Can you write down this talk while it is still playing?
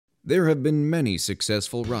There have been many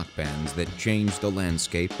successful rock bands that changed the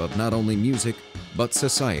landscape of not only music, but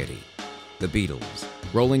society. The Beatles,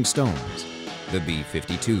 Rolling Stones, the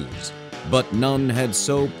B-52s. But none had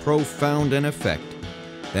so profound an effect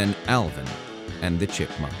than Alvin and the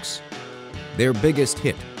Chipmunks. Their biggest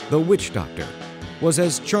hit, The Witch Doctor, was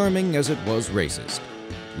as charming as it was racist,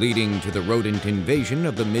 leading to the rodent invasion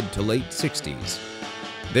of the mid to late 60s.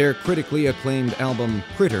 Their critically acclaimed album,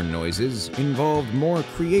 Critter Noises, involved more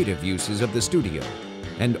creative uses of the studio,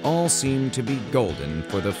 and all seemed to be golden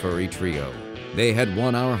for the furry trio. They had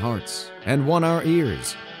won our hearts and won our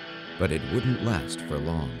ears, but it wouldn't last for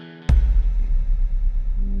long.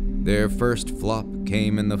 Their first flop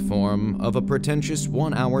came in the form of a pretentious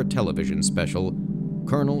one-hour television special,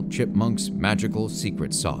 Colonel Chipmunk's Magical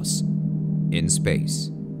Secret Sauce, in space.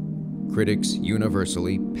 Critics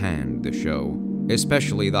universally panned the show,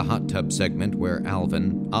 especially the hot tub segment where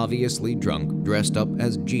Alvin, obviously drunk, dressed up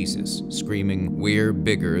as Jesus, screaming, "We're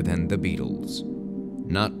bigger than the Beatles."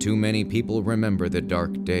 Not too many people remember the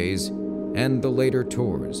dark days and the later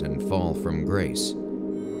tours and fall from grace.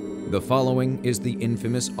 The following is the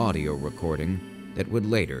infamous audio recording that would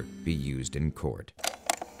later be used in court.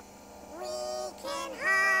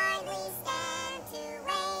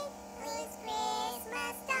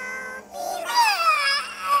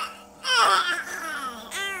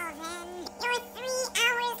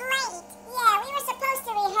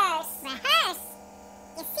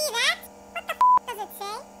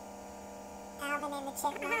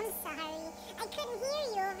 I'm sorry. I couldn't hear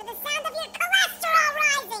you over the sound of your cholesterol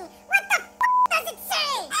rising. What the does it say?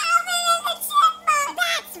 Alvin and the Chipmunks.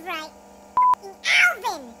 That's right.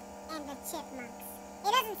 Alvin and the Chipmunks.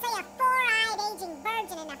 It doesn't say a four-eyed aging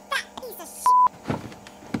virgin and a fat piece of shit.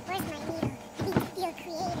 Where's my needle? I need to feel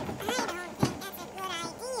creative. I don't think that's a good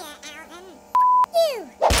idea, Alvin. You!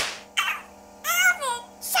 Alvin!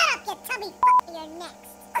 Shut up, you tubby you're next.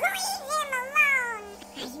 Leave him alone.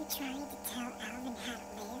 Are you trying to tell Alvin how to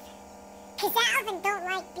live? Cause Alvin don't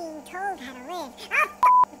like being told how to live. I'll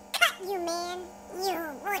cut you, man. You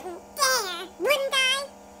wouldn't dare, wouldn't I?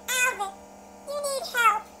 Alvin, you need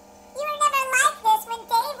help. You were never like this when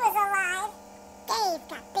Dave was alive. Dave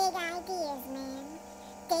got big ideas, man.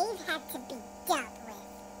 Dave had to be dealt with.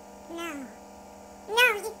 No,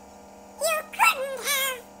 you couldn't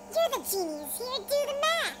have. You're the genius here. Do the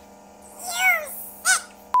math. You sick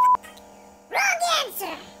wrong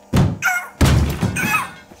answer.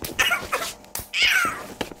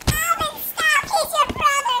 Alvin, stop. He's your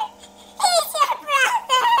brother. He's your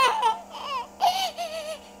brother.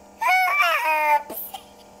 Hoops.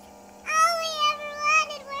 All we ever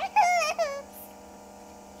wanted were hoops.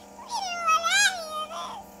 We didn't want any of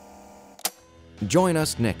this. Join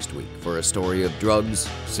us next week for a story of drugs,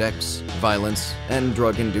 sex, violence, and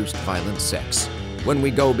drug-induced violent sex when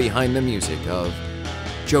we go behind the music of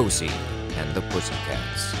Josie and the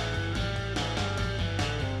Pussycats.